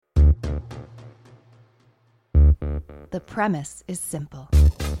The premise is simple.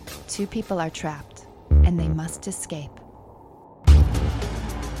 Two people are trapped, and they must escape.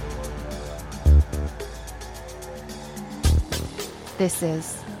 This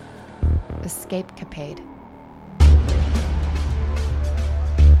is Escapecapade.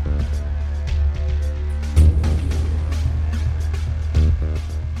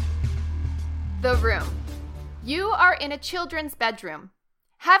 The room. You are in a children's bedroom.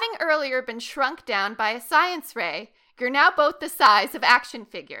 Having earlier been shrunk down by a science ray, you're now both the size of action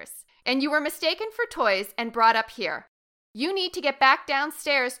figures, and you were mistaken for toys and brought up here. You need to get back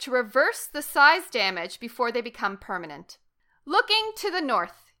downstairs to reverse the size damage before they become permanent. Looking to the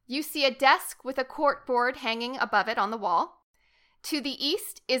north, you see a desk with a corkboard hanging above it on the wall. To the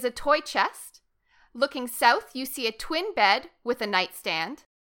east is a toy chest. Looking south, you see a twin bed with a nightstand.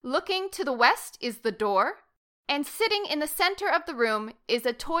 Looking to the west is the door. And sitting in the center of the room is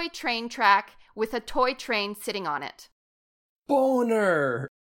a toy train track with a toy train sitting on it. Boner!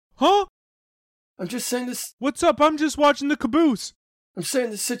 Huh? I'm just saying this... What's up? I'm just watching the caboose. I'm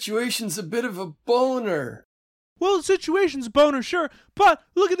saying the situation's a bit of a boner. Well, the situation's a boner, sure, but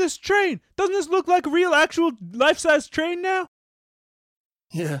look at this train. Doesn't this look like a real, actual, life-size train now?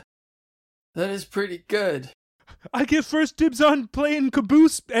 Yeah, that is pretty good. I get first dibs on playing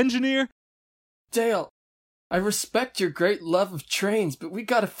caboose engineer. Dale, I respect your great love of trains, but we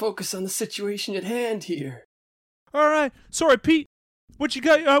gotta focus on the situation at hand here. Alright, sorry, Pete. What you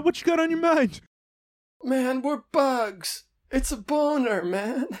got on your mind? Man, we're bugs. It's a boner,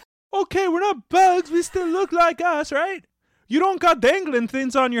 man. Okay, we're not bugs, we still look like us, right? You don't got dangling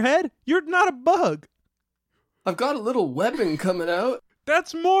things on your head. You're not a bug. I've got a little webbing coming out.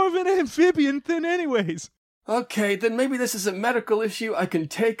 That's more of an amphibian thing anyways. Okay, then maybe this is a medical issue I can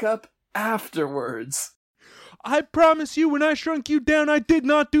take up afterwards. I promise you, when I shrunk you down, I did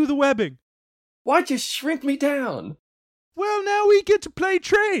not do the webbing. Why'd you shrink me down? Well, now we get to play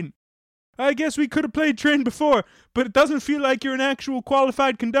train. I guess we could have played train before, but it doesn't feel like you're an actual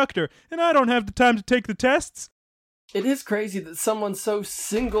qualified conductor, and I don't have the time to take the tests. It is crazy that someone so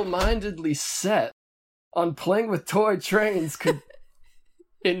single-mindedly set on playing with toy trains could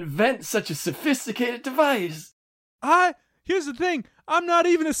invent such a sophisticated device. Here's the thing, I'm not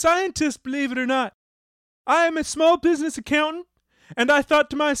even a scientist, believe it or not. I am a small business accountant, and I thought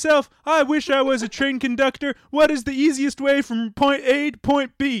to myself, I wish I was a train conductor. What is the easiest way from point A to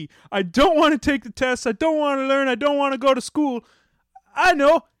point B? I don't want to take the tests, I don't want to learn, I don't want to go to school. I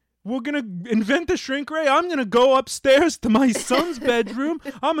know, we're going to invent the shrink ray. I'm going to go upstairs to my son's bedroom.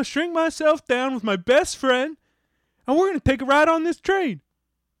 I'm going to shrink myself down with my best friend, and we're going to take a ride on this train.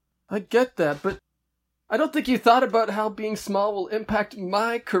 I get that, but I don't think you thought about how being small will impact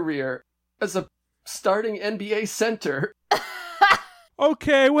my career as a starting NBA center.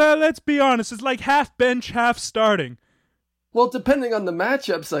 Okay, well, let's be honest. It's like half bench, half starting. Well, depending on the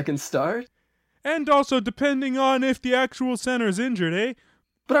matchups, I can start. And also depending on if the actual center is injured, eh?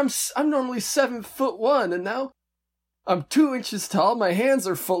 But I'm normally 7'1", and now I'm 2 inches tall. My hands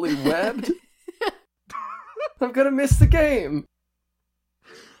are fully webbed. I'm gonna miss the game.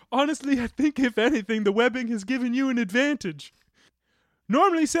 Honestly, I think if anything, the webbing has given you an advantage.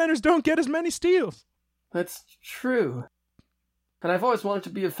 Normally, centers don't get as many steals. That's true. And I've always wanted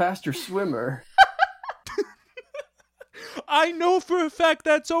to be a faster swimmer. I know for a fact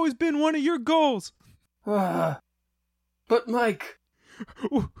that's always been one of your goals. But Mike...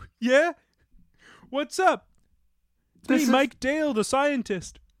 Yeah? What's up? This is Mike Dale, the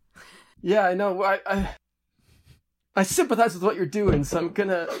scientist. Yeah, I know. I sympathize with what you're doing, so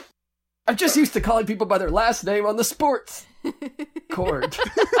I'm just used to calling people by their last name on the sports court.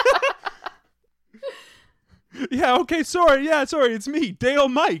 Yeah, okay, sorry, it's me, Dale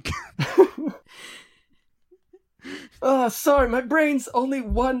Mike. Oh, sorry, my brain's only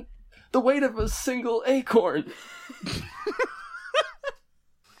the weight of a single acorn.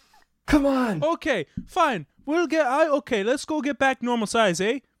 Come on. Okay, fine. Let's go get back normal size,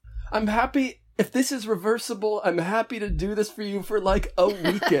 eh? I'm happy, if this is reversible, I'm happy to do this for you for like a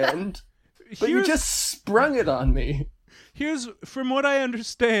weekend. But you just sprung it on me. Here's, from what I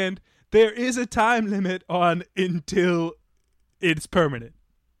understand, there is a time limit on until it's permanent.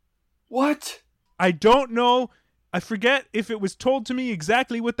 What? I don't know. I forget if it was told to me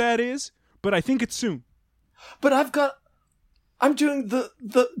exactly what that is, but I think it's soon. But I'm doing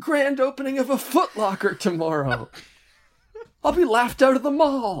the grand opening of a Foot Locker tomorrow. I'll be laughed out of the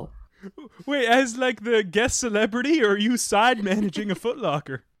mall. Wait, as like the guest celebrity, or are you side managing a Foot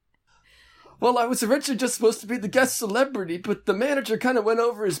Locker? Well, I was originally just supposed to be the guest celebrity, but the manager kind of went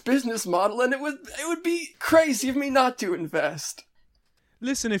over his business model, and it would be crazy of me not to invest.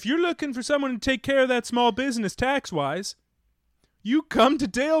 Listen, if you're looking for someone to take care of that small business tax-wise, you come to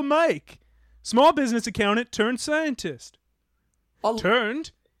Dale Mike, small business accountant turned scientist.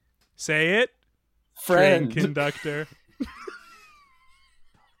 Turned? Say it. Friend. Train conductor.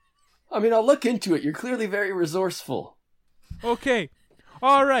 I mean, I'll look into it. You're clearly very resourceful. Okay.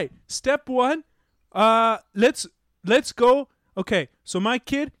 All right. Step 1. Let's go. Okay. So my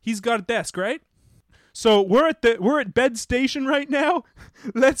kid, he's got a desk, right? So we're at bed station right now.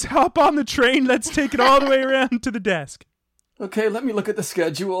 Let's hop on the train. Let's take it all the way around to the desk. Okay, let me look at the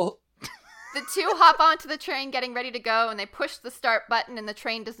schedule. The two hop onto the train getting ready to go, and they push the start button, and the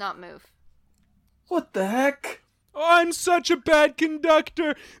train does not move. What the heck? Oh, I'm such a bad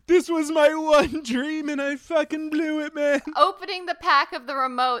conductor. This was my one dream, and I fucking blew it, man. Opening the pack of the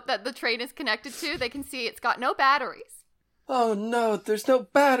remote that the train is connected to, they can see it's got no batteries. Oh no, there's no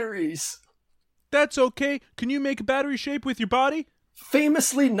batteries. That's okay. Can you make a battery shape with your body?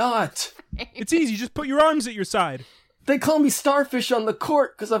 Famously not. It's easy. Just put your arms at your side. They call me Starfish on the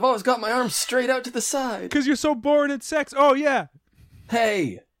court because I've always got my arms straight out to the side. Because you're so boring at sex. Oh, yeah.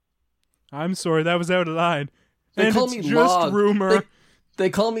 Hey. I'm sorry, that was out of line. They and call it's me just Log. rumor. They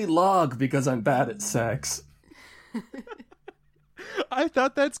call me Log because I'm bad at sex. I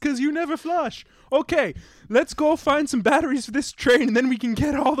thought that's because you never flush. Okay, let's go find some batteries for this train and then we can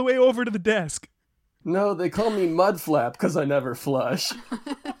get all the way over to the desk. No, they call me Mudflap because I never flush.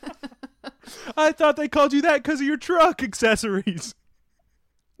 I thought they called you that because of your truck accessories.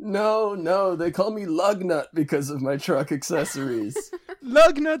 No, they call me Lugnut because of my truck accessories.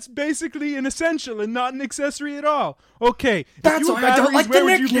 Lugnut's basically an essential and not an accessory at all. Okay. That's why I don't like the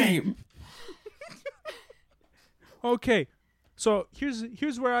nickname. Okay, so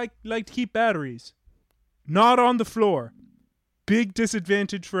here's where I like to keep batteries. Not on the floor. Big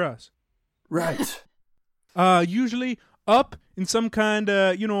disadvantage for us. Right. Usually up in some kind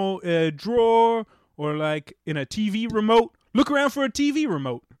of, drawer or like in a TV remote. Look around for a TV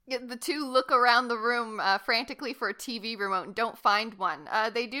remote. The two look around the room frantically for a TV remote and don't find one.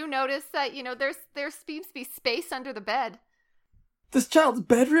 They do notice that, there seems to be space under the bed. This child's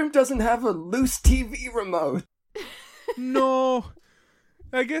bedroom doesn't have a loose TV remote. No.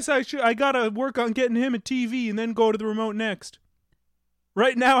 I guess I gotta work on getting him a TV and then go to the remote next.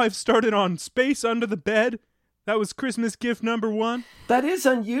 Right now I've started on space under the bed. That was Christmas gift number 1. That is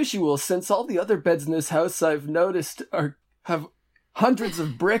unusual since all the other beds in this house I've noticed have hundreds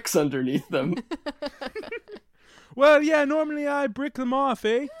of bricks underneath them. Well, yeah, normally I brick them off,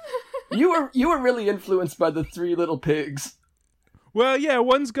 eh? You were really influenced by the 3 Little Pigs. Well, yeah,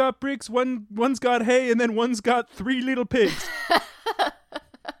 one's got bricks, one's got hay, and then one's got 3 little pigs.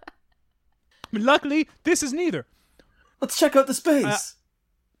 But luckily, this is neither. Let's check out the space.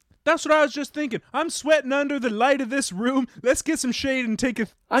 That's what I was just thinking. I'm sweating under the light of this room. Let's get some shade and take a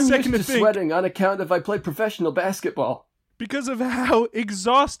I'm second used to think. sweating on account of I play professional basketball. Because of how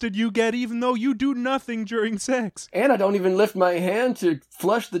exhausted you get even though you do nothing during sex. And I don't even lift my hand to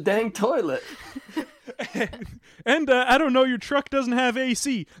flush the dang toilet. And I don't know, your truck doesn't have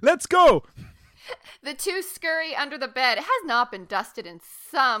AC. Let's go! The two scurry under the bed. It has not been dusted in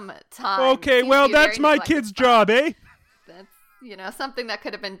some time. Okay, Seems well, to be a very that's my neglected kid's spot. job, eh? That's, something that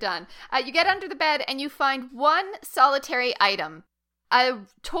could have been done. You get under the bed and you find one solitary item. A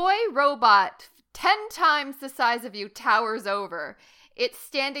toy robot 10 times the size of you towers over. It's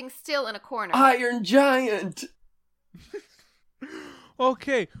standing still in a corner. Iron Giant!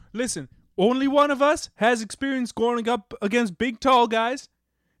 Okay, listen. Only one of us has experience going up against big, tall guys,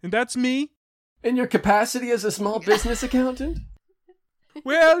 and that's me. In your capacity as a small business accountant?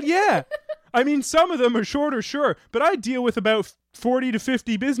 Well, yeah. I mean, some of them are shorter, sure, but I deal with about 40 to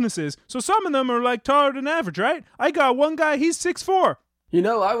 50 businesses, so some of them are like taller than average, right? I got one guy, he's 6'4".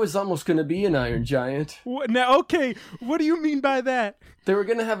 I was almost going to be an Iron Giant. Now, okay, what do you mean by that? They were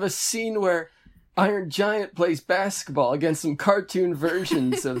going to have a scene where Iron Giant plays basketball against some cartoon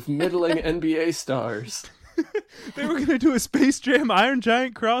versions of middling NBA stars. They were going to do a Space Jam Iron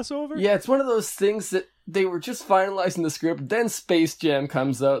Giant crossover? Yeah, it's one of those things that they were just finalizing the script, then Space Jam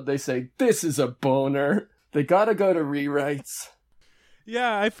comes out, they say, this is a boner. They gotta go to rewrites.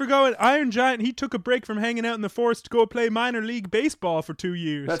 Yeah, I forgot Iron Giant, he took a break from hanging out in the forest to go play minor league baseball for 2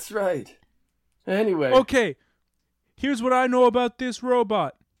 years. That's right. Anyway. Okay, here's what I know about this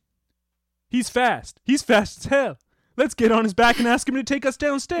robot. He's fast. He's fast as hell. Let's get on his back and ask him to take us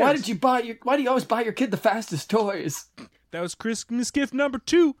downstairs. Why do you always buy your kid the fastest toys? That was Christmas gift number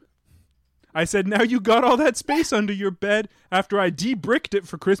 2. I said, now you got all that space under your bed after I de-bricked it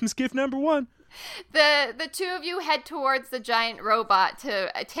for Christmas gift number 1. The two of you head towards the giant robot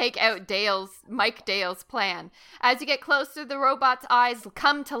to take out Mike Dale's plan. As you get closer, the robot's eyes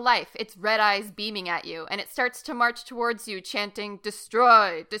come to life, its red eyes beaming at you, and it starts to march towards you, chanting,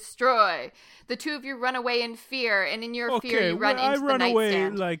 "Destroy, destroy." The two of you run away in fear, and in your fear, you run into the nightstand. I run away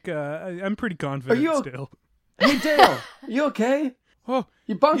like, I'm pretty confident still. Hey, Dale, you okay? Oh,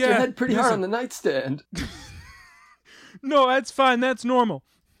 you bumped your head pretty hard on the nightstand. No, that's fine. That's normal.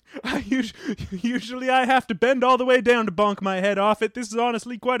 Usually I have to bend all the way down to bonk my head off it. This is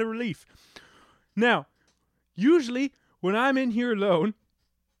honestly quite a relief. Now, usually when I'm in here alone,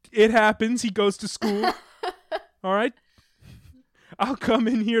 it happens. He goes to school. All right? I'll come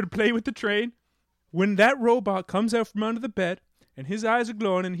in here to play with the train. When that robot comes out from under the bed and his eyes are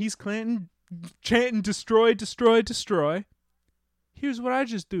glowing and he's chanting, "Destroy, destroy, destroy," here's what I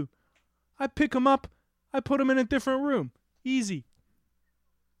just do. I pick him up. I put him in a different room. Easy.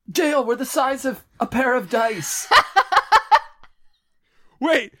 Dale, we're the size of a pair of dice.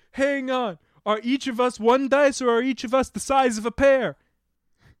 Wait, hang on. Are each of us one dice or are each of us the size of a pair?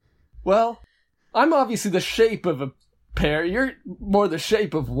 Well, I'm obviously the shape of a pair. You're more the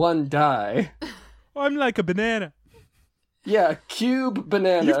shape of one die. I'm like a banana. Yeah, a cube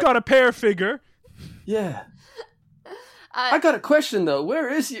banana. You've got a pear figure. Yeah. I got a question, though. Where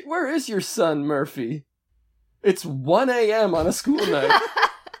is your son, Murphy? It's 1 a.m. on a school night.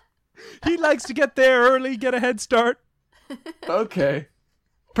 He likes to get there early, get a head start. Okay.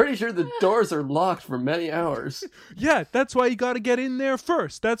 Pretty sure the doors are locked for many hours. Yeah, that's why you got to get in there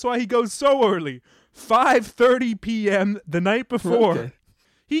first. That's why he goes so early. 5:30 p.m. the night before. Okay.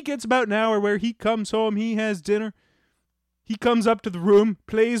 He gets about an hour where he comes home, he has dinner. He comes up to the room,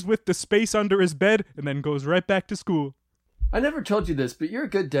 plays with the space under his bed, and then goes right back to school. I never told you this, but you're a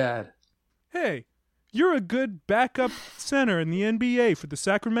good dad. Hey, you're a good backup center in the NBA for the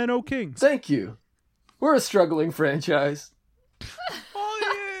Sacramento Kings. Thank you. We're a struggling franchise.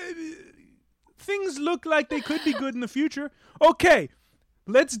 Things look like they could be good in the future. Okay,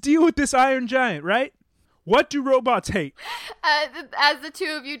 let's deal with this Iron Giant, right? What do robots hate? As the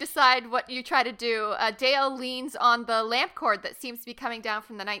two of you decide what you try to do, Dale leans on the lamp cord that seems to be coming down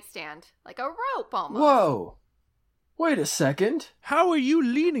from the nightstand. Like a rope, almost. Whoa. Wait a second. How are you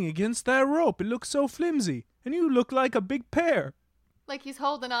leaning against that rope? It looks so flimsy. And you look like a big pear. Like he's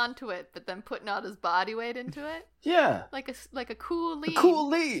holding on to it, but then putting all his body weight into it? Yeah. Like a cool lean. A cool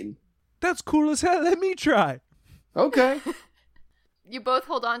lean. That's cool as hell. Let me try. Okay. You both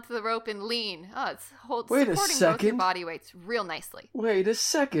hold on to the rope and lean. Oh, it's Wait a supporting second. both your body weights real nicely. Wait a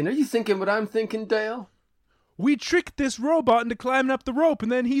second. Are you thinking what I'm thinking, Dale? We tricked this robot into climbing up the rope,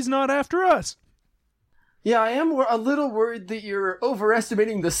 and then he's not after us. Yeah, I am a little worried that you're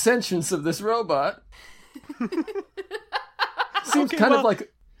overestimating the sentience of this robot. Seems kind of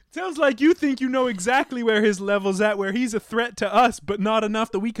like... Sounds like you think you know exactly where his level's at, where he's a threat to us, but not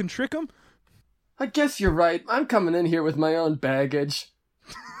enough that we can trick him? I guess you're right. I'm coming in here with my own baggage.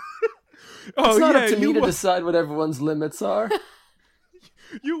 Oh, it's not yeah, up to me to decide what everyone's limits are.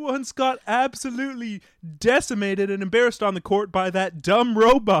 You once got absolutely decimated and embarrassed on the court by that dumb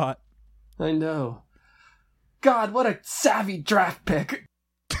robot. I know. God, what a savvy draft pick.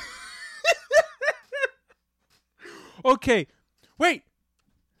 Okay, wait.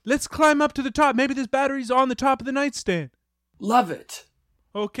 Let's climb up to the top. Maybe this battery's on the top of the nightstand. Love it.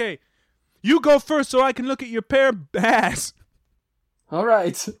 Okay. You go first so I can look at your pair ass. All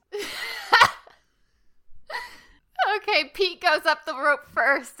right. Okay, Pete goes up the rope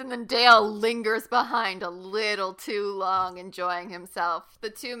first, and then Dale lingers behind a little too long, enjoying himself. The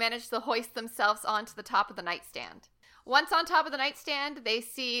two manage to hoist themselves onto the top of the nightstand. Once on top of the nightstand, they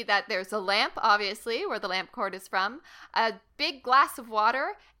see that there's a lamp, obviously, where the lamp cord is from, a big glass of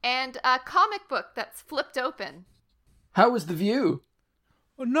water, and a comic book that's flipped open. How was the view?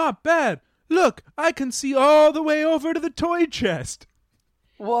 Oh, not bad. Look, I can see all the way over to the toy chest.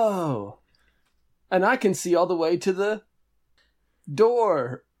 Whoa. And I can see all the way to the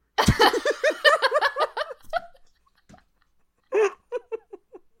door.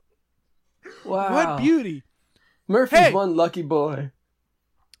 Wow. What beauty. Murphy's one lucky boy.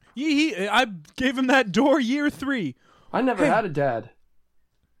 I gave him that door year 3. I never had a dad.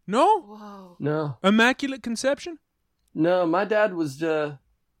 No? Whoa. No. Immaculate conception? No, my dad was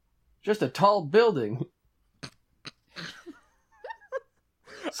just a tall building.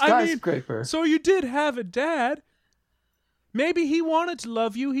 Skyscraper. So you did have a dad. Maybe he wanted to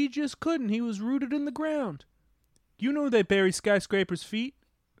love you, he just couldn't. He was rooted in the ground. You know they bury skyscrapers' feet.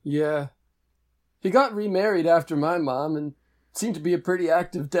 Yeah. He got remarried after my mom and seemed to be a pretty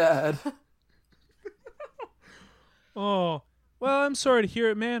active dad. Oh, well, I'm sorry to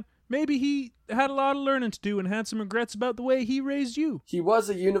hear it, man. Maybe he had a lot of learning to do and had some regrets about the way he raised you. He was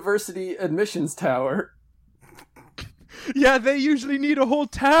a university admissions tower. Yeah, they usually need a whole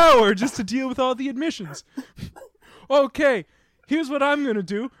tower just to deal with all the admissions. Okay, here's what I'm going to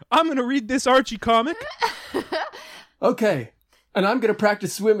do. I'm going to read this Archie comic. Okay, and I'm going to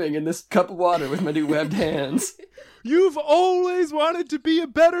practice swimming in this cup of water with my new webbed hands. You've always wanted to be a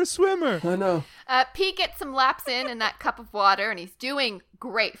better swimmer. I know. Pete gets some laps in that cup of water, and he's doing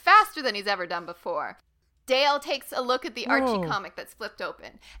great, faster than he's ever done before. Dale takes a look at the Archie comic that's flipped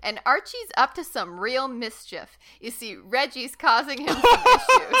open, and Archie's up to some real mischief. You see, Reggie's causing him some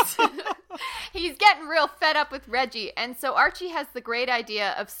issues. He's getting real fed up with Reggie, and so Archie has the great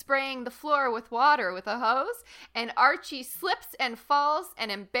idea of spraying the floor with water with a hose, and Archie slips and falls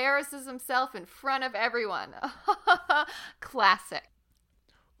and embarrasses himself in front of everyone. Classic.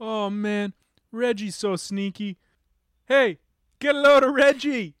 Oh, man. Reggie's so sneaky. Hey, get a load of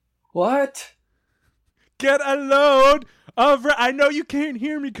Reggie. What? Get a load of... I know you can't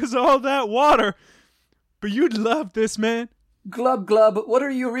hear me because of all that water, but you'd love this, man. Glub glub, what are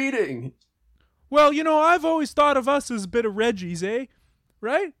you reading? Well, you know, I've always thought of us as a bit of Reggies, eh?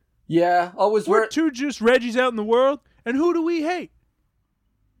 Right? Yeah, always We're two just Reggies out in the world, and who do we hate?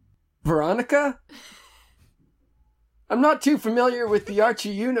 Veronica? I'm not too familiar with the Archie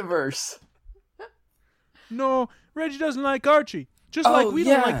universe. No, Reggie doesn't like Archie, just like we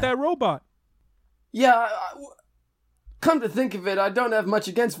don't like that robot. Yeah, come to think of it, I don't have much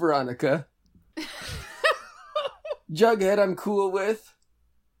against Veronica. Jughead I'm cool with.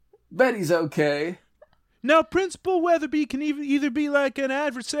 Betty's okay. Now, Principal Weatherby can either be like an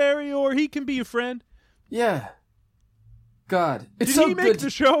adversary or he can be a friend. Yeah. God, it's Did so he good. make the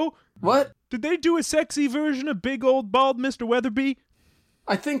show? What? Did they do a sexy version of big old bald Mr. Weatherby?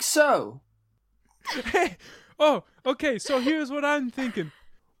 I think so. Hey, okay, so here's what I'm thinking.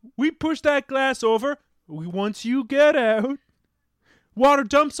 We push that glass over. Once you get out, water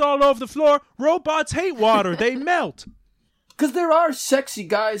dumps all over the floor. Robots hate water. They melt. Because there are sexy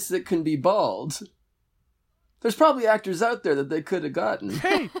guys that can be bald. There's probably actors out there that they could have gotten.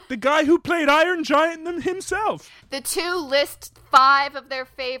 Hey, the guy who played Iron Giant himself. The two list 5 of their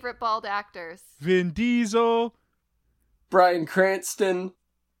favorite bald actors. Vin Diesel. Bryan Cranston.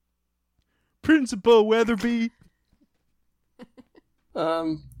 Principal Weatherby.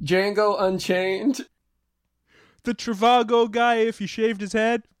 Django Unchained. The Trivago guy if he shaved his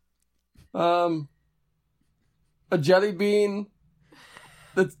head. A jelly bean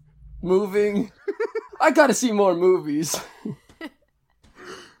that's moving. I gotta see more movies.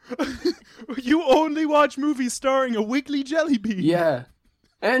 You only watch movies starring a wiggly jelly bean. Yeah.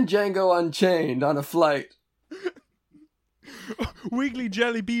 And Django Unchained on a flight. Wiggly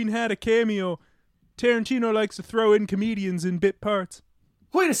Jelly Bean had a cameo. Tarantino likes to throw in comedians in bit parts.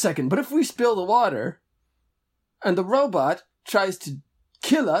 Wait a second, but if we spill the water, and the robot tries to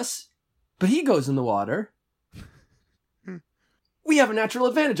kill us, but he goes in the water, we have a natural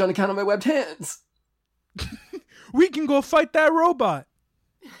advantage on account of my webbed hands. We can go fight that robot.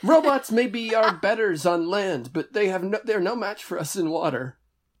 Robots may be our betters on land, but they're no match for us in water.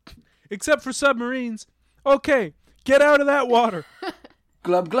 Except for submarines. Okay, get out of that water.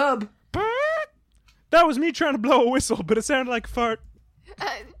 Glub glub. That was me trying to blow a whistle, but it sounded like a fart.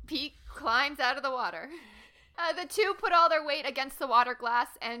 Pete climbs out of the water. The two put all their weight against the water glass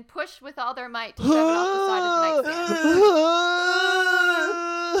and push with all their might to shove it off the side of the nightstand.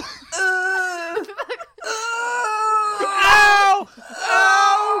 Ow!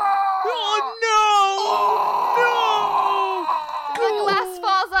 Ow! Oh, no! The glass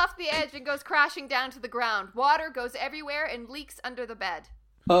falls off the edge and goes crashing down to the ground. Water goes everywhere and leaks under the bed.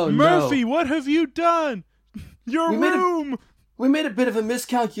 Oh, Murphy, no. what have you done? Your room! We made a bit of a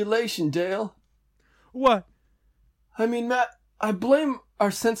miscalculation, Dale. What? I mean, Matt, I blame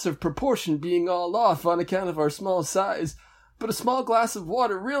our sense of proportion being all off on account of our small size, but a small glass of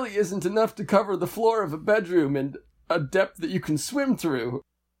water really isn't enough to cover the floor of a bedroom and a depth that you can swim through.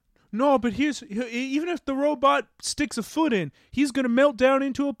 No, but even if the robot sticks a foot in, he's gonna melt down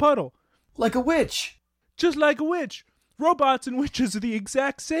into a puddle. Like a witch. Just like a witch. Robots and witches are the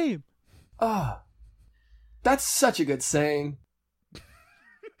exact same. Ah, that's such a good saying.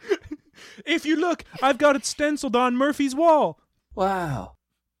 If you look, I've got it stenciled on Murphy's wall. Wow.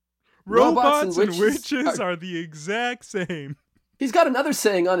 Robots and witches are the exact same. He's got another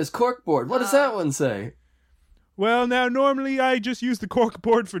saying on his corkboard. What does that one say? Well, now, normally I just use the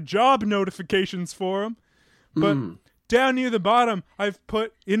corkboard for job notifications for him. But down near the bottom, I've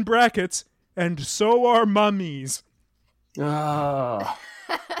put in brackets, and so are mummies. Ah.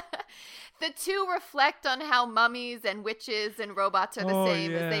 The two reflect on how mummies and witches and robots are the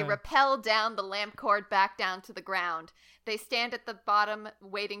same as they rappel down the lamp cord back down to the ground. They stand at the bottom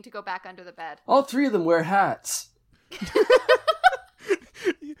waiting to go back under the bed. All three of them wear hats.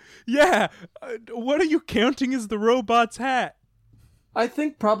 Yeah. What are you counting as the robot's hat? I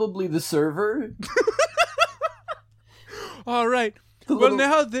think probably the server. All right. Well,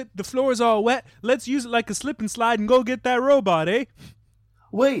 now that the floor is all wet, let's use it like a slip and slide and go get that robot, eh?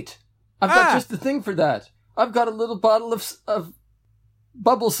 Wait. I've got just the thing for that. I've got a little bottle of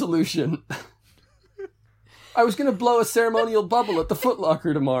bubble solution. I was going to blow a ceremonial bubble at the Foot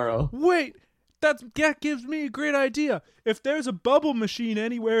Locker tomorrow. Wait, that gives me a great idea. If there's a bubble machine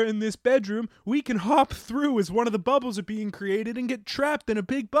anywhere in this bedroom, we can hop through as one of the bubbles are being created and get trapped in a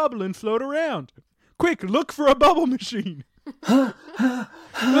big bubble and float around. Quick, look for a bubble machine. Tucked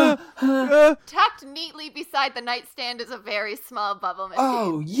neatly beside the nightstand is a very small bubble machine.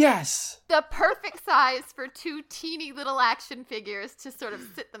 Oh, yes! The perfect size for two teeny little action figures to sort of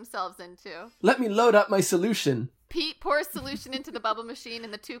sit themselves into. Let me load up my solution. Pete pours solution into the bubble machine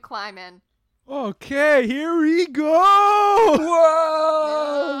and the two climb in. Okay, here we go!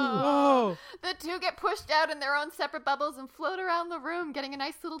 Whoa! The two get pushed out in their own separate bubbles and float around the room, getting a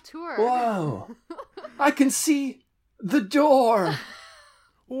nice little tour. Whoa! I can see the door!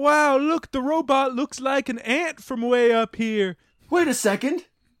 Wow, look, the robot looks like an ant from way up here. Wait a second.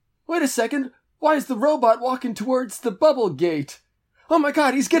 Why is the robot walking towards the bubble gate? Oh my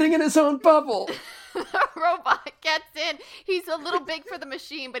god, he's getting in his own bubble! The robot gets in. He's a little big for the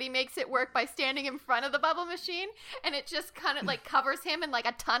machine, but he makes it work by standing in front of the bubble machine, and it just kind of like covers him in like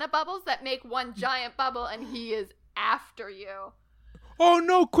a ton of bubbles that make one giant bubble, and he is after you. Oh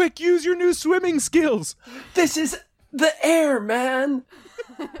no, quick, use your new swimming skills. This is the air, man.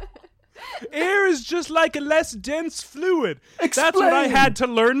 Air is just like a less dense fluid. Explain. That's what I had to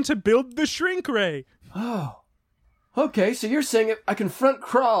learn to build the shrink ray. Oh. Okay, so you're saying I can front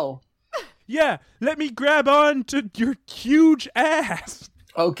crawl. Yeah, let me grab on to your huge ass.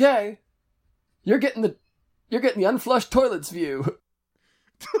 Okay. You're getting the unflushed toilets view.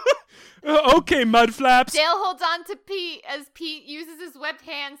 Okay, Mudflaps. Dale holds on to Pete as Pete uses his webbed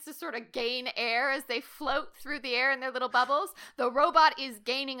hands to sort of gain air as they float through the air in their little bubbles. The robot is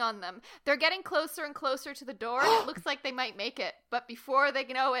gaining on them. They're getting closer and closer to the door, and it looks like they might make it. But before they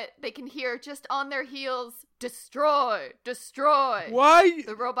know it, they can hear just on their heels, "Destroy! Destroy!" Why?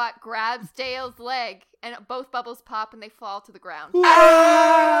 The robot grabs Dale's leg, and both bubbles pop and they fall to the ground. Ow!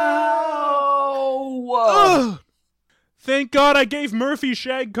 Ugh. Thank God I gave Murphy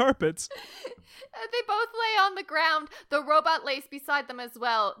shag carpets. They both lay on the ground. The robot lays beside them as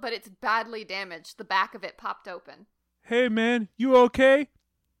well, but it's badly damaged. The back of it popped open. Hey, man, you okay?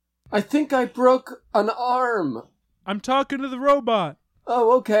 I think I broke an arm. I'm talking to the robot.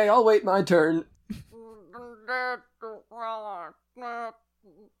 Oh, okay, I'll wait my turn.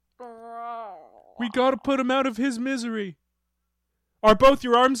 We gotta put him out of his misery. Are both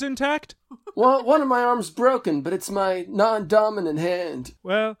your arms intact? Well, one of my arms broken, but it's my non-dominant hand.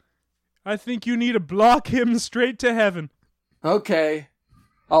 Well, I think you need to block him straight to heaven. Okay.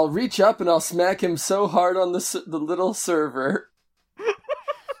 I'll reach up and I'll smack him so hard on the little server.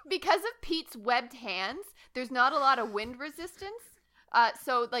 Because of Pete's webbed hands, there's not a lot of wind resistance.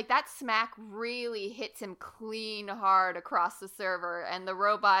 So, like, that smack really hits him clean hard across the server, and the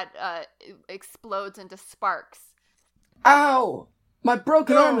robot explodes into sparks. Ow! My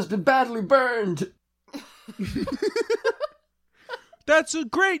broken arm has been badly burned. That's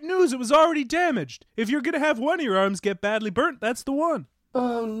great news. It was already damaged. If you're going to have one of your arms get badly burnt, that's the one.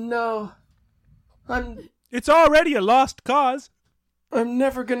 Oh, no. It's already a lost cause. I'm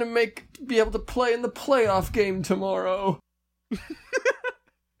never going to be able to play in the playoff game tomorrow.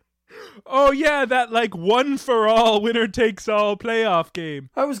 Oh, yeah, that, like, one-for-all, winner-takes-all playoff game.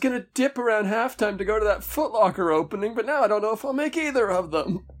 I was going to dip around halftime to go to that Foot Locker opening, but now I don't know if I'll make either of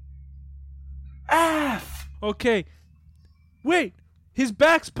them. Aff! Okay. Wait, his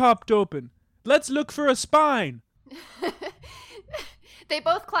back's popped open. Let's look for a spine. They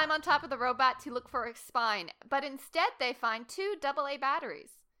both climb on top of the robot to look for a spine, but instead they find 2 AA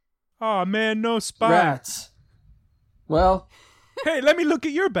batteries. Aw, man, no spine. Rats. Well... Hey, let me look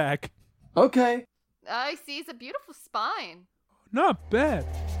at your back. Okay. I see, it's a beautiful spine. Not bad.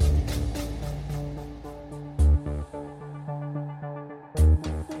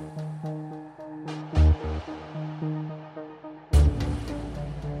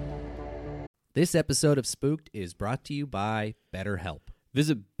 This episode of Spooked is brought to you by BetterHelp.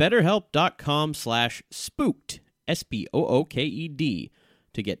 Visit betterhelp.com/spooked, SPOOKED,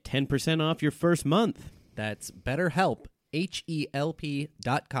 to get 10% off your first month. That's BetterHelp,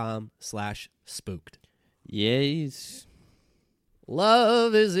 HELP.com/spooked. Yes.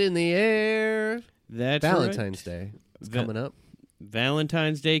 Love is in the air. That's Valentine's right. Day is coming up.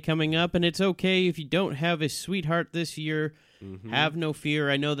 Valentine's Day coming up, and it's okay if you don't have a sweetheart this year. Have no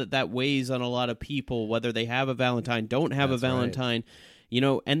fear. I know that weighs on a lot of people, whether they have a Valentine, don't have That's a Valentine.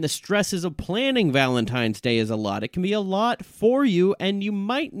 And the stresses of planning Valentine's Day is a lot. It can be a lot for you, and you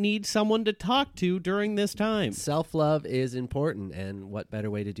might need someone to talk to during this time. Self-love is important, and what better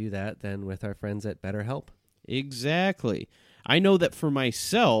way to do that than with our friends at BetterHelp? Exactly. I know that for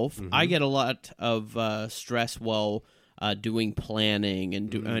myself, I get a lot of stress while doing planning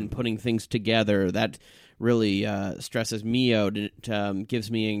and putting things together. That really stresses me out. It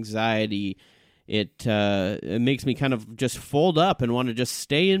gives me anxiety. It makes me kind of just fold up and want to just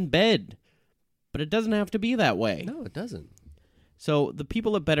stay in bed. But it doesn't have to be that way. No, it doesn't. So the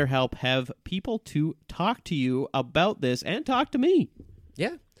people at BetterHelp have people to talk to you about this and talk to me.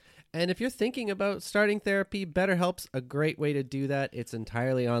 Yeah. And if you're thinking about starting therapy, BetterHelp's a great way to do that. It's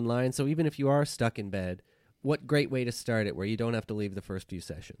entirely online. So even if you are stuck in bed, what great way to start it where you don't have to leave the first few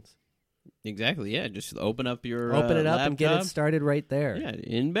sessions. Exactly, yeah. Just open up your Open it up laptop. and get it started right there. Yeah,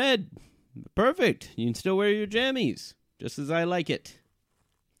 in bed. Perfect. You can still wear your jammies, just as I like it.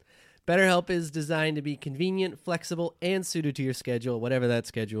 BetterHelp is designed to be convenient, flexible, and suited to your schedule, whatever that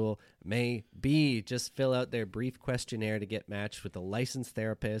schedule may be. Just fill out their brief questionnaire to get matched with a licensed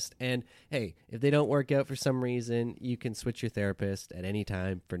therapist. And, hey, if they don't work out for some reason, you can switch your therapist at any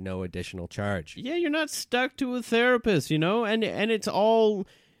time for no additional charge. Yeah, you're not stuck to a therapist, and it's all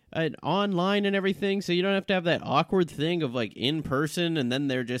online and everything, so you don't have to have that awkward thing of, like, in person, and then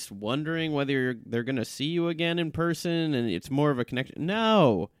they're just wondering whether they're going to see you again in person, and it's more of a connection.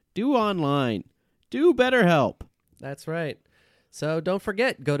 No. Do online. Do BetterHelp. That's right. So don't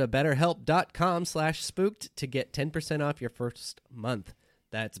forget, go to betterhelp.com/spooked to get 10% off your first month.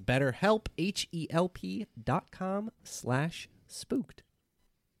 That's BetterHelp, HELP.com/spooked.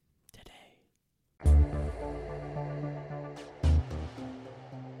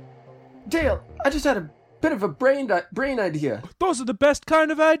 Dale, I just had a bit of a brain idea. Those are the best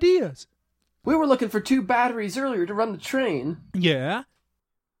kind of ideas. We were looking for 2 batteries earlier to run the train. Yeah.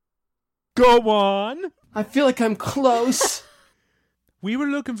 Go on. I feel like I'm close. We were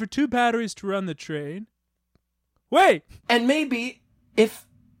looking for 2 batteries to run the train. Wait! And maybe, if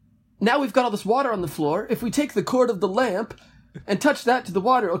now we've got all this water on the floor, if we take the cord of the lamp and touch that to the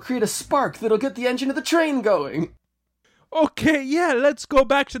water, it'll create a spark that'll get the engine of the train going. Okay, yeah, let's go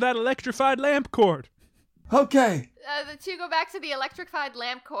back to that electrified lamp cord. Okay. The two go back to the electrified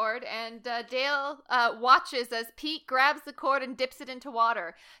lamp cord, and Dale watches as Pete grabs the cord and dips it into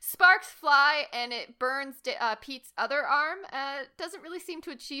water. Sparks fly, and it burns Pete's other arm. Doesn't really seem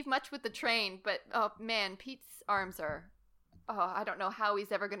to achieve much with the train, but, oh, man, Pete's arms are... Oh, I don't know how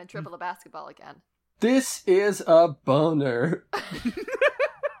he's ever going to dribble a basketball again. This is a boner.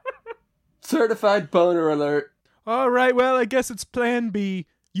 Certified boner alert. All right, well, I guess it's plan B.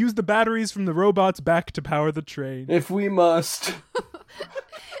 Use the batteries from the robot's back to power the train. If we must.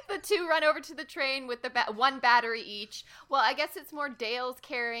 The two run over to the train with the one battery each. Well, I guess it's more Dale's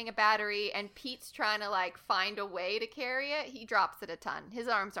carrying a battery and Pete's trying to, find a way to carry it. He drops it a ton. His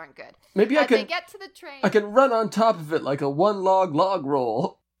arms aren't good. Maybe they get to the train. I can run on top of it like a one-log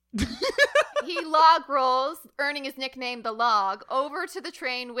roll. He log rolls, earning his nickname the Log, over to the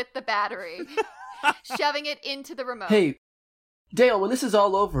train with the battery, shoving it into the remote. Hey, Dale, when this is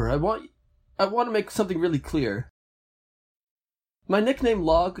all over, I want to make something really clear. My nickname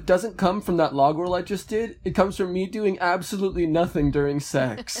Log doesn't come from that log roll I just did. It comes from me doing absolutely nothing during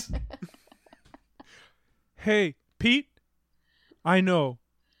sex. Hey, Pete, I know.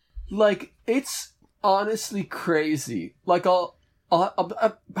 It's honestly crazy. I'll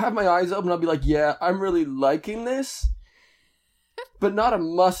have my eyes open and I'll be like, yeah, I'm really liking this. But not a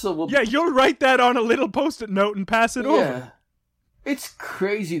muscle will... Yeah, you'll write that on a little Post-it note and pass it over. It's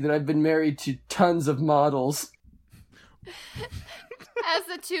crazy that I've been married to tons of models. As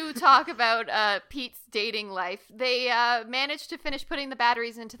the two talk about Pete's dating life, they manage to finish putting the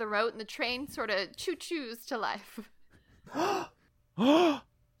batteries into the remote, and the train sort of choo-choos to life.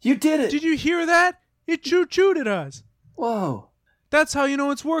 You did it! Did you hear that? It choo-chooed at us. Whoa. That's how you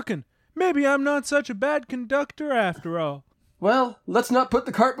know it's working. Maybe I'm not such a bad conductor after all. Well, let's not put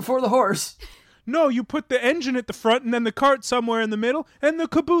the cart before the horse. No, you put the engine at the front and then the cart somewhere in the middle and the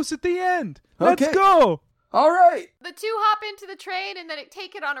caboose at the end. Let's go. All right. The two hop into the train and then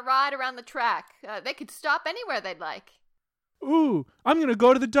take it on a ride around the track. They could stop anywhere they'd like. Ooh, I'm going to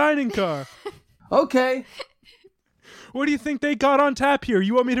go to the dining car. Okay. What do you think they got on tap here?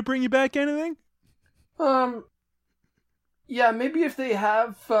 You want me to bring you back anything? Yeah, maybe if they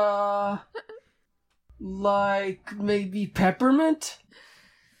have, like, maybe peppermint?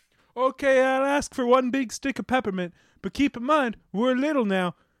 Okay, I'll ask for 1 big stick of peppermint, but keep in mind, we're little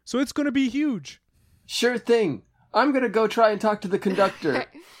now, so it's gonna be huge. Sure thing. I'm gonna go try and talk to the conductor.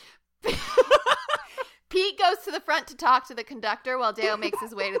 Pete goes to the front to talk to the conductor while Dale makes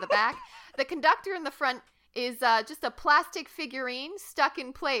his way to the back. The conductor in the front is just a plastic figurine stuck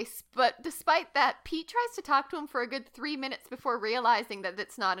in place, but despite that, Pete tries to talk to him for a good 3 minutes before realizing that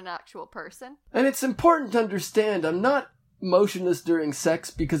it's not an actual person. And it's important to understand, I'm not motionless during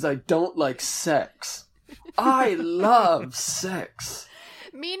sex because I don't like sex. I love sex.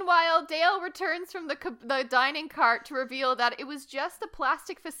 Meanwhile, Dale returns from the dining cart to reveal that it was just a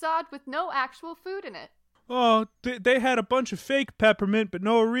plastic facade with no actual food in it. Oh, they had a bunch of fake peppermint, but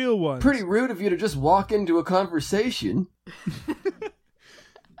no real ones. Pretty rude of you to just walk into a conversation.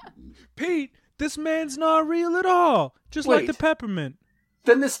 Pete, this man's not real at all. Just like the peppermint.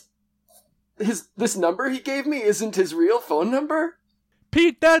 Then this number he gave me isn't his real phone number?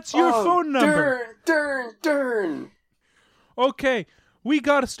 Pete, that's your phone number. Darn. Okay, we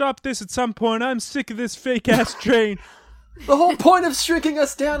gotta stop this at some point. I'm sick of this fake-ass train. The whole point of shrinking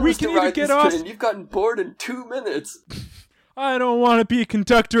us down was to ride this off. train. You've gotten bored in 2 minutes. I don't want to be a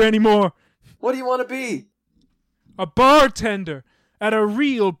conductor anymore. What do you want to be? A bartender at a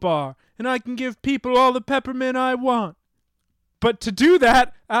real bar, and I can give people all the peppermint I want. But to do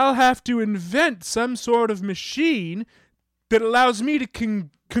that, I'll have to invent some sort of machine that allows me to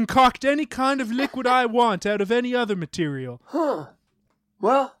concoct any kind of liquid I want out of any other material. Huh.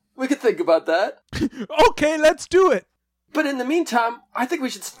 Well, we could think about that. Okay, let's do it. But in the meantime, I think we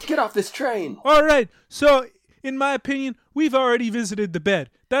should get off this train. All right, so, in my opinion, we've already visited the bed.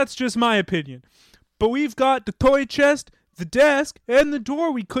 That's just my opinion. But we've got the toy chest, the desk, and the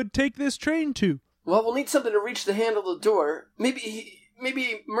door we could take this train to. Well, we'll need something to reach the handle of the door. Maybe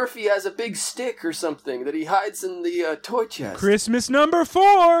Murphy has a big stick or something that he hides in the toy chest. Christmas number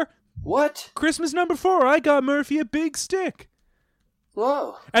 4! What? Christmas number 4, I got Murphy a big stick.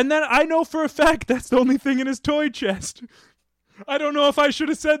 Whoa. And then I know for a fact that's the only thing in his toy chest. I don't know if I should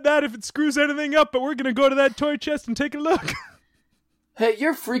have said that if it screws anything up, but we're going to go to that toy chest and take a look. Hey,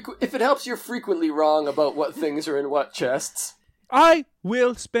 if it helps, you're frequently wrong about what things are in what chests. I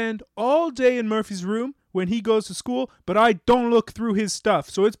will spend all day in Murphy's room when he goes to school, but I don't look through his stuff,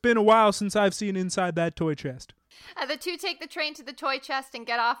 so it's been a while since I've seen inside that toy chest. The two take the train to the toy chest and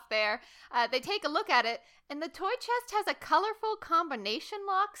get off there. They take a look at it, and the toy chest has a colorful combination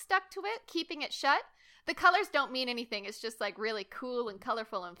lock stuck to it, keeping it shut. The colors don't mean anything. It's just like really cool and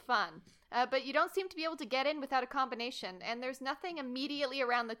colorful and fun. But you don't seem to be able to get in without a combination, and there's nothing immediately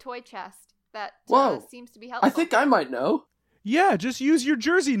around the toy chest that seems to be helpful. I think I might know. Yeah, just use your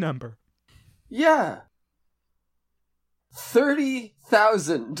jersey number. Yeah.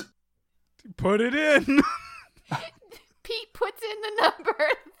 30,000. Put it in. Pete puts in the number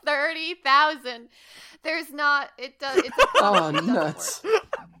 30,000. There's not. It's a nuts.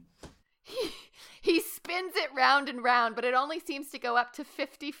 He spins it round and round, but it only seems to go up to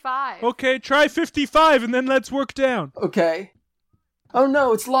 55. Okay, try 55 and then let's work down. Okay. Oh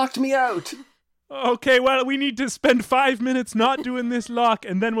no, it's locked me out. Okay, well, we need to spend 5 minutes not doing this lock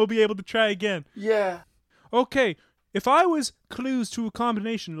and then we'll be able to try again. Yeah. Okay, if I was clues to a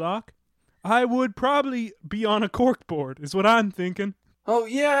combination lock, I would probably be on a corkboard, is what I'm thinking. Oh,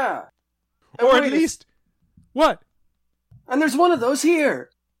 yeah. Or at least... What? And there's one of those here.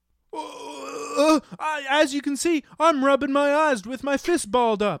 As you can see, I'm rubbing my eyes with my fist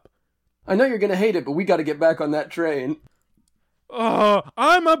balled up. I know you're going to hate it, but we got to get back on that train. Oh,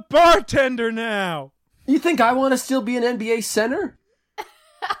 I'm a bartender now. You think I want to still be an NBA center?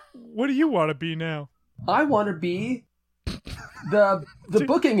 What do you want to be now? I want to be the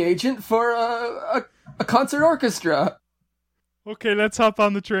booking agent for a concert orchestra. Okay, let's hop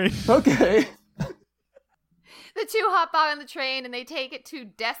on the train. Okay. The two hop on the train and they take it to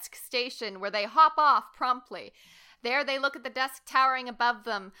Desk Station, where they hop off promptly. There they look at the desk towering above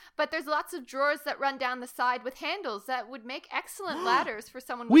them, but there's lots of drawers that run down the side with handles that would make excellent ladders for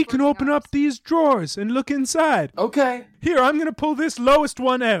someone with We can open arms. up these drawers and look inside. Okay. Here, I'm going to pull this lowest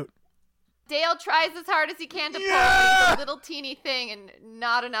one out. Dale tries as hard as he can to pull, but he's a little teeny thing and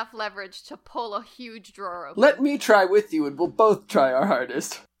not enough leverage to pull a huge drawer open. Let me try with you and we'll both try our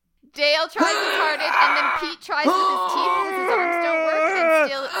hardest. Dale tries his hardest, and then Pete tries with his teeth because his arms don't work, and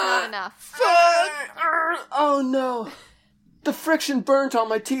still it's not enough. Oh no. The friction burnt on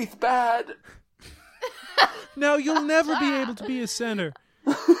my teeth bad. Now you'll never be able to be a center.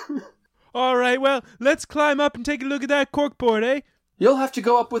 All right, well, let's climb up and take a look at that corkboard, eh? You'll have to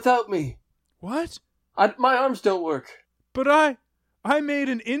go up without me. What? My arms don't work. But I made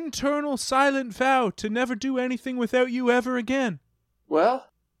an internal silent vow to never do anything without you ever again. Well,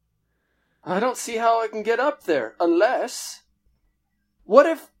 I don't see how I can get up there, unless... What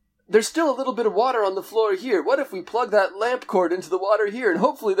if there's still a little bit of water on the floor here? What if we plug that lamp cord into the water here, and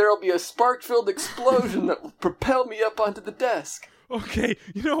hopefully there'll be a spark-filled explosion that will propel me up onto the desk? Okay,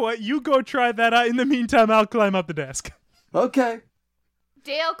 you know what? You go try that out. In the meantime, I'll climb up the desk. Okay.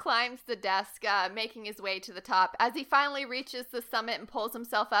 Dale climbs the desk, making his way to the top. As he finally reaches the summit and pulls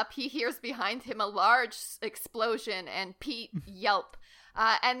himself up, he hears behind him a large explosion and Pete yelp.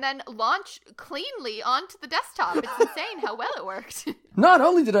 And then launch cleanly onto the desktop. It's insane how well it worked. Not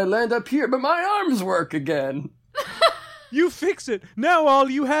only did I land up here, but my arms work again. You fix it. Now all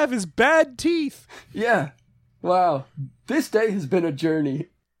you have is bad teeth. Yeah. Wow. This day has been a journey.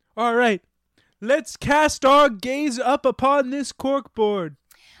 All right. Let's cast our gaze up upon this corkboard.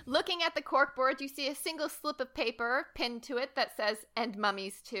 Looking at the corkboard, you see a single slip of paper pinned to it that says, "And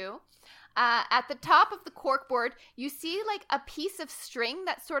mummies too." At the top of the corkboard, you see like a piece of string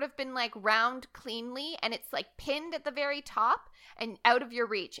that's sort of been like wound cleanly, and it's like pinned at the very top and out of your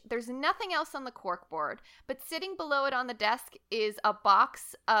reach. There's nothing else on the corkboard, but sitting below it on the desk is a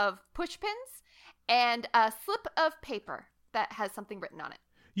box of push pins and a slip of paper that has something written on it.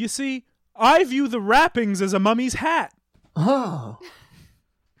 You see, I view the wrappings as a mummy's hat. Oh.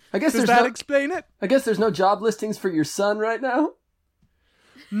 I guess Does that explain it? I guess there's no job listings for your son right now?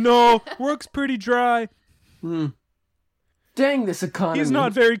 No, work's pretty dry. Dang this economy. He's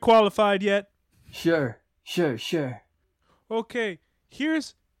not very qualified yet. Sure. Okay,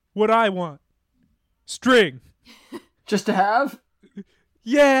 here's what I want. String. Just to have?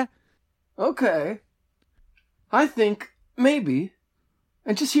 Yeah. Okay. I think, maybe,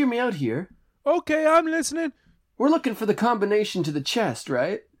 and just hear me out here. Okay, I'm listening. We're looking for the combination to the chest,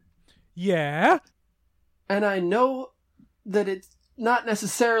 right? Yeah. And I know that it's not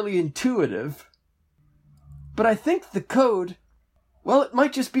necessarily intuitive, but I think the code, well, it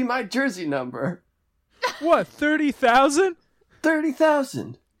might just be my jersey number. What, 30,000?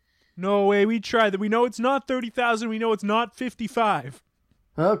 30,000. No way, we tried that. We know it's not 30,000. We know it's not 55.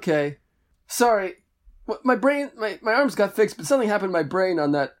 Okay. Sorry. My brain, my arms got fixed, but something happened to my brain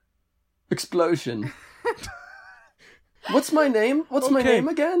on that explosion. What's my name? What's my name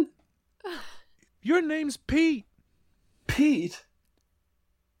again? Your name's Pete. Pete?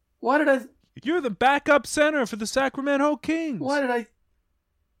 Why did I... You're the backup center for the Sacramento Kings. Why did I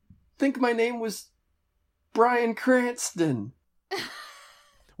think my name was Bryan Cranston?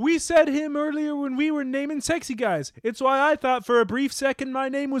 We said him earlier when we were naming sexy guys. It's why I thought for a brief second my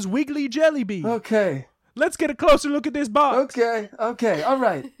name was Wiggly Jellybean. Okay. Let's get a closer look at this box. Okay, all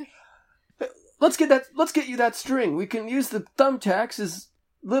right. Let's get you that string. We can use the thumbtacks as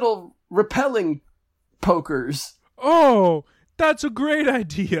little repelling pokers. Oh, that's a great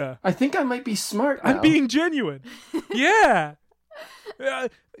idea. I think I might be smart now. I'm being genuine. Yeah.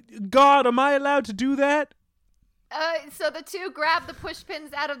 God, am I allowed to do that? So the two grab the push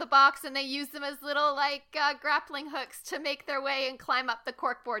pins out of the box and they use them as little grappling hooks to make their way and climb up the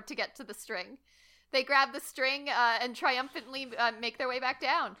corkboard to get to the string. They grab the string and triumphantly make their way back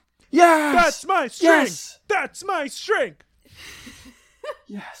down. Yes! That's my string! Yes! That's my string!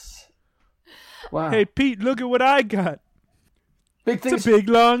 Yes. Wow. Hey, Pete, look at what I got. Big things. It's a big,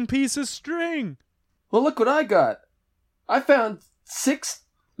 long piece of string. Well, look what I got. I found 6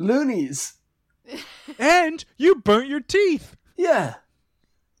 loonies. And you burnt your teeth. Yeah.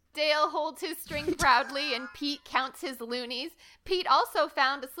 Dale holds his string proudly and Pete counts his loonies. Pete also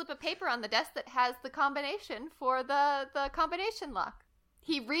found a slip of paper on the desk that has the combination for the combination lock.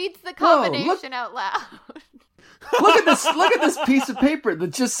 He reads the combination out loud. Look at this piece of paper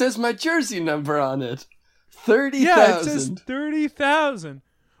that just says my jersey number on it. 30,000. Yeah, it says 30,000.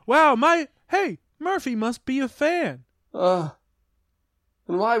 Wow, hey, Murphy must be a fan. And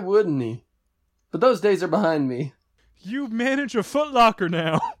why wouldn't he? But those days are behind me. You manage a Foot Locker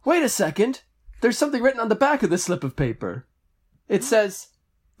now. Wait a second. There's something written on the back of this slip of paper. It says,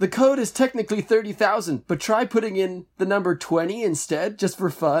 the code is technically 30,000, but try putting in the number 20 instead, just for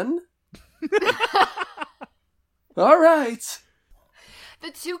fun. All right.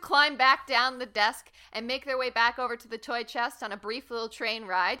 The two climb back down the desk and make their way back over to the toy chest on a brief little train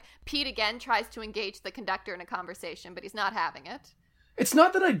ride. Pete again tries to engage the conductor in a conversation, but he's not having it. It's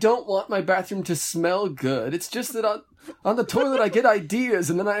not that I don't want my bathroom to smell good. It's just that on the toilet I get ideas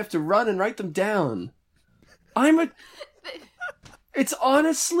and then I have to run and write them down. It's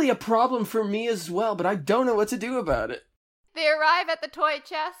honestly a problem for me as well, but I don't know what to do about it. They arrive at the toy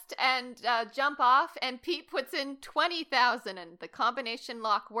chest and jump off, and Pete puts in 20,000, and the combination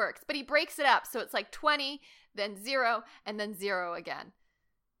lock works. But he breaks it up, so it's like 20, then 0, and then 0 again.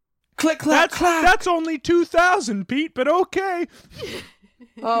 Click, clack, clack. That's only 2,000, Pete, but okay.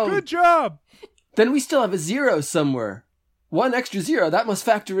 Oh, good job. Then we still have a 0 somewhere. One extra 0, that must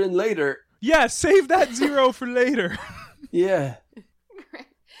factor in later. Yeah, save that 0 for later. Yeah.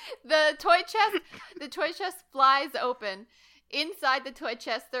 The toy chest flies open. Inside the toy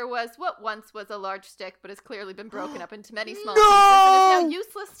chest, there was what once was a large stick, but has clearly been broken up into many small pieces and is now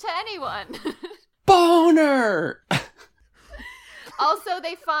useless to anyone. Boner! Also,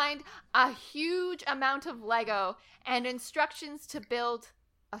 they find a huge amount of Lego and instructions to build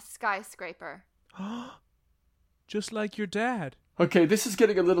a skyscraper. Just like your dad. Okay, this is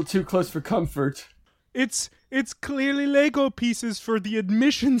getting a little too close for comfort. It's clearly Lego pieces for the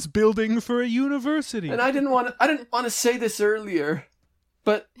admissions building for a university. And I didn't want to say this earlier,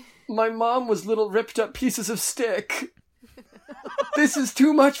 but my mom was little ripped up pieces of stick. This is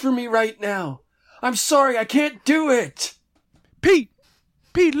too much for me right now. I'm sorry, I can't do it. Pete,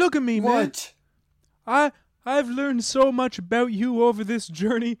 look at me, man. What? I've learned so much about you over this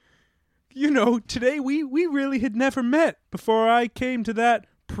journey. You know, today we really had never met before I came to that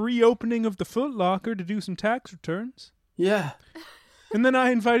pre-opening of the Foot Locker to do some tax returns. Yeah. And then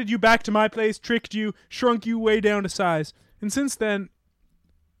I invited you back to my place, tricked you, shrunk you way down to size. And since then,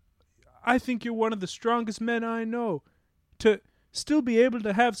 I think you're one of the strongest men I know. To still be able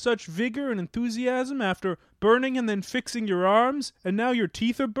to have such vigor and enthusiasm after burning and then fixing your arms, and now your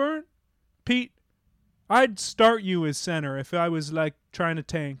teeth are burnt? Pete, I'd start you as center if I was, trying to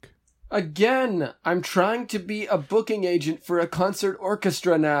tank. Again, I'm trying to be a booking agent for a concert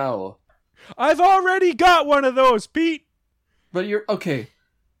orchestra now. I've already got one of those, Pete! But you're... Okay.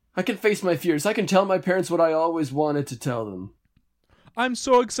 I can face my fears. I can tell my parents what I always wanted to tell them. I'm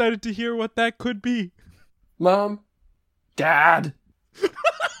so excited to hear what that could be. Mom? Dad?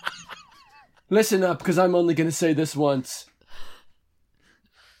 Listen up, because I'm only going to say this once.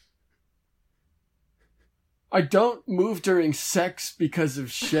 I don't move during sex because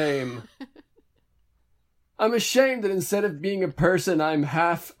of shame. I'm ashamed that instead of being a person, I'm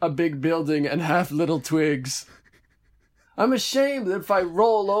half a big building and half little twigs. I'm ashamed that if I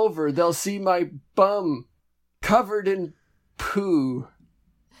roll over, they'll see my bum covered in poo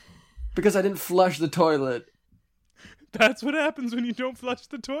because I didn't flush the toilet. That's what happens when you don't flush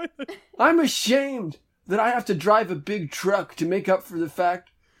the toilet. I'm ashamed that I have to drive a big truck to make up for the fact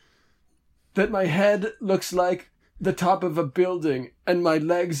that my head looks like the top of a building and my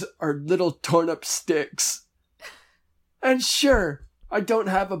legs are little torn up sticks. And sure, I don't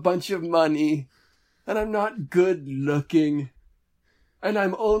have a bunch of money, and I'm not good looking, and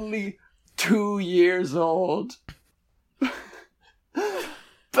I'm only 2 years old.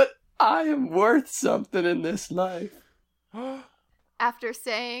 But I am worth something in this life. After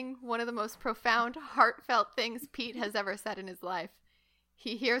saying one of the most profound, heartfelt things Pete has ever said in his life,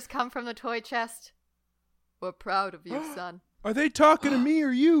 he hears come from the toy chest, "We're proud of you, son." Are they talking to me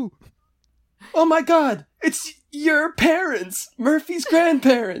or you? Oh my God, it's your parents, Murphy's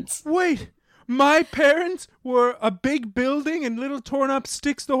grandparents. Wait, my parents were a big building and little torn up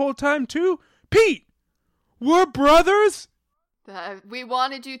sticks the whole time too? Pete, we're brothers? We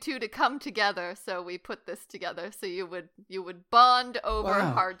wanted you two to come together, so we put this together so you would bond over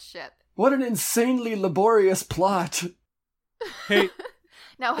hardship. What an insanely laborious plot. Hey.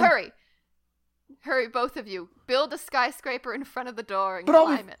 Now hurry. Hurry, both of you. Build a skyscraper in front of the door and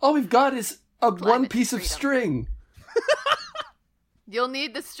climb it. All we've got is one piece of freedom. string. You'll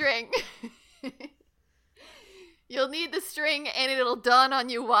need the string. You'll need the string, and it'll dawn on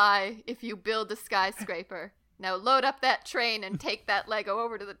you why if you build a skyscraper. Now load up that train and take that Lego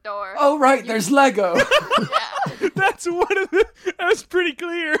over to the door. Oh, right, there's Lego. Yeah. That's that's pretty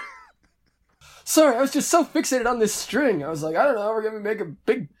clear. Sorry, I was just so fixated on this string. I was like, I don't know, we're going to make a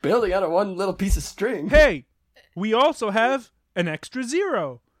big building out of one little piece of string. Hey, we also have an extra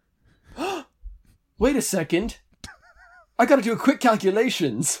 0. Wait a second. I got to do a quick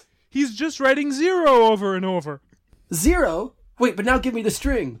calculations. He's just writing 0 over and over. 0? Wait, but now give me the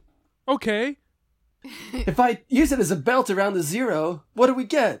string. Okay. If I use it as a belt around the 0, what do we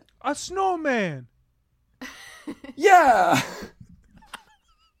get? A snowman. Yeah!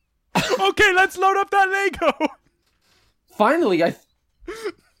 Okay, let's load up that Lego. Finally, I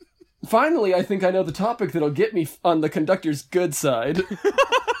think I know the topic that'll get me on the conductor's good side. The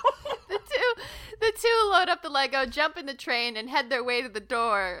two load up the Lego, jump in the train, and head their way to the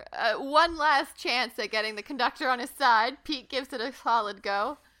door. One last chance at getting the conductor on his side. Pete gives it a solid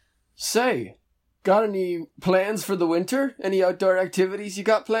go. Say, got any plans for the winter? Any outdoor activities you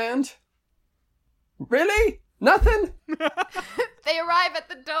got planned? Really? Nothing? They arrive at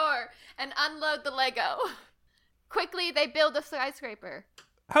the door and unload the Lego. Quickly, they build a skyscraper.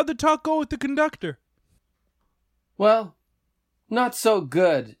 How'd the talk go with the conductor? Well, not so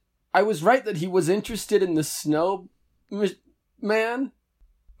good. I was right that he was interested in the snow man,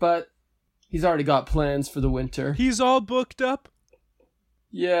 but he's already got plans for the winter. He's all booked up?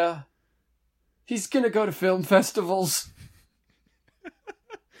 Yeah. He's gonna go to film festivals.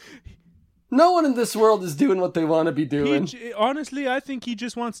 No one in this world is doing what they want to be doing. Honestly, I think he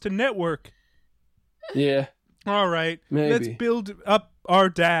just wants to network. Yeah. All right. Maybe. Let's build up our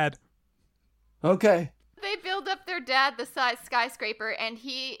dad. Okay. They build up their dad the size skyscraper, and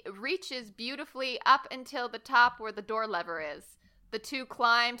he reaches beautifully up until the top where the door lever is. The two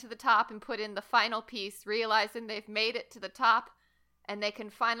climb to the top and put in the final piece, realizing they've made it to the top, and they can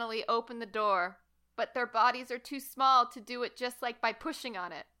finally open the door. But their bodies are too small to do it just like by pushing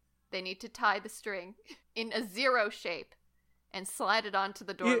on it. They need to tie the string in a zero shape and slide it onto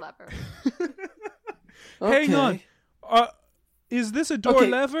the door lever. Hang on. Is this a door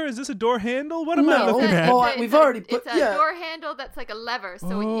lever? Is this a door handle? What am I looking at? We've already put... It's a door handle that's like a lever,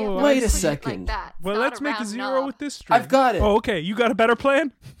 so you have to wait a push it second. like that. It's Well, not let's make a round zero knob. with this string. I've got it. Oh, okay. You got a better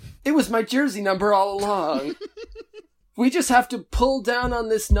plan? It was my jersey number all along. We just have to pull down on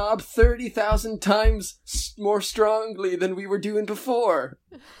this knob 30,000 times more strongly than we were doing before.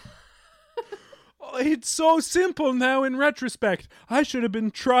 It's so simple now in retrospect. I should have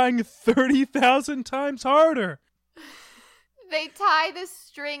been trying 30,000 times harder. They tie this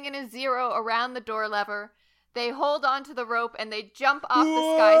string in a zero around the door lever. They hold onto the rope and they jump off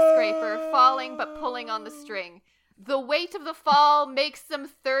the skyscraper, falling but pulling on the string. The weight of the fall makes them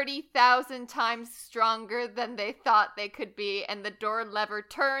 30,000 times stronger than they thought they could be, and the door lever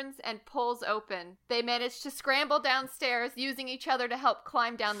turns and pulls open. They manage to scramble downstairs, using each other to help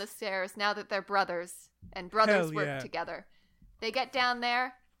climb down the stairs now that they're brothers, and brothers work together. They get down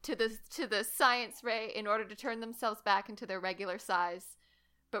there to the science ray in order to turn themselves back into their regular size.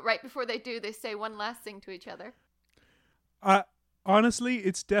 But right before they do, they say one last thing to each other. Honestly,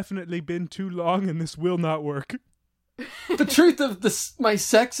 it's definitely been too long and this will not work. The truth of my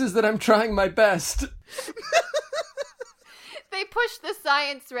sex is that I'm trying my best. They push the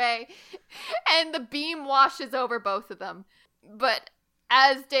science ray, and the beam washes over both of them. But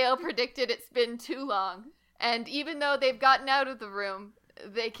as Dale predicted, it's been too long. And even though they've gotten out of the room,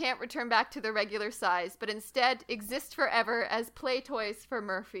 they can't return back to their regular size, but instead exist forever as play toys for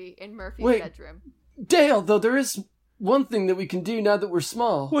Murphy in Murphy's bedroom. Dale, though, there is one thing that we can do now that we're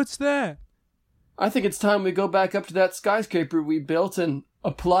small. What's that? I think it's time we go back up to that skyscraper we built and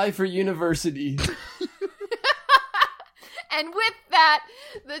apply for university. And with that,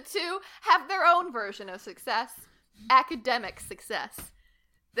 the two have their own version of success. Academic success.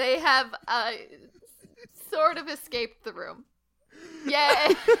 They have sort of escaped the room.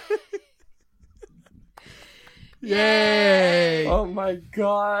 Yay! Yay! Oh my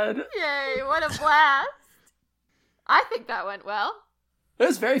god. Yay, what a blast. I think that went well. It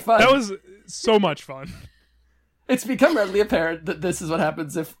was very fun. That was so much fun. It's become readily apparent that this is what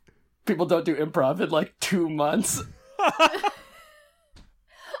happens if people don't do improv in like 2 months.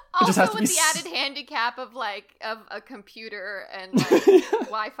 Also with the added handicap of a computer and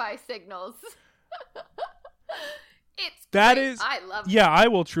Wi-Fi signals. It's great. I love it. Yeah, I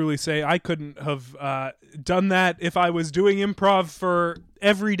will truly say I couldn't have done that if I was doing improv for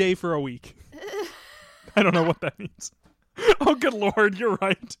every day for a week. I don't know what that means. Oh, good Lord, you're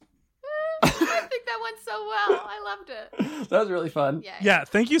right. I think that went so well. I loved it. That was really fun. Yeah,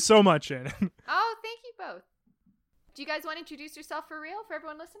 thank you so much, Shannon. Oh, thank you both. Do you guys want to introduce yourself for real, for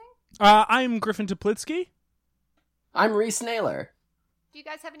everyone listening? I'm Griffin Toplitsky. I'm Rhys Naylor. Do you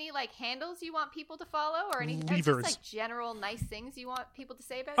guys have any handles you want people to follow, or any just general nice things you want people to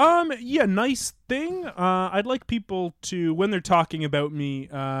say about you? Yeah, nice thing. I'd like people to, when they're talking about me,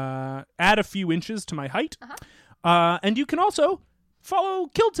 add a few inches to my height. And you can also follow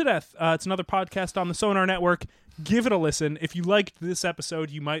Killed to Death. It's another podcast on the Sonar Network. Give it a listen. If you liked this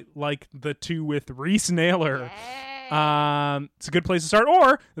episode, you might like the two with Rhys Naylor. It's a good place to start.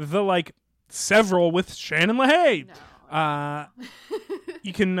 Or the several with Shannon LaHaye. No.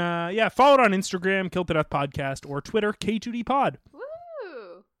 You can follow it on Instagram, Killed to Death Podcast, or Twitter, K2D Pod.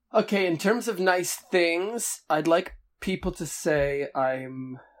 Woo! Okay, in terms of nice things, I'd like people to say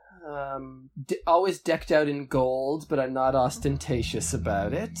I'm always decked out in gold, but I'm not ostentatious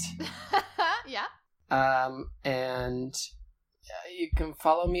about it. Yeah. And you can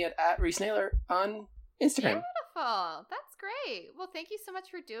follow me at Rhys Naylor on Instagram. Beautiful. That's great. Well, thank you so much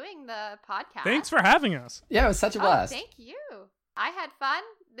for doing the podcast. Thanks for having us. Yeah, it was such a blast. Thank you. I had fun.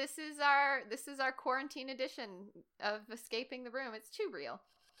 This is our quarantine edition of Escaping the Room. It's too real.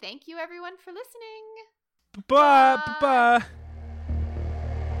 Thank you, everyone, for listening. Bye. Bye.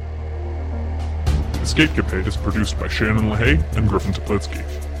 Escapecapade is produced by Shannon LaHaye and Griffin Toplitsky.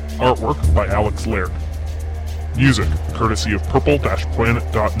 Artwork by Alex Laird. Music courtesy of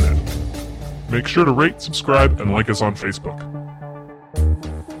purple-planet.net. Make sure to rate, subscribe, and like us on Facebook.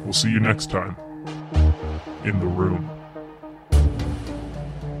 We'll see you next time in the room.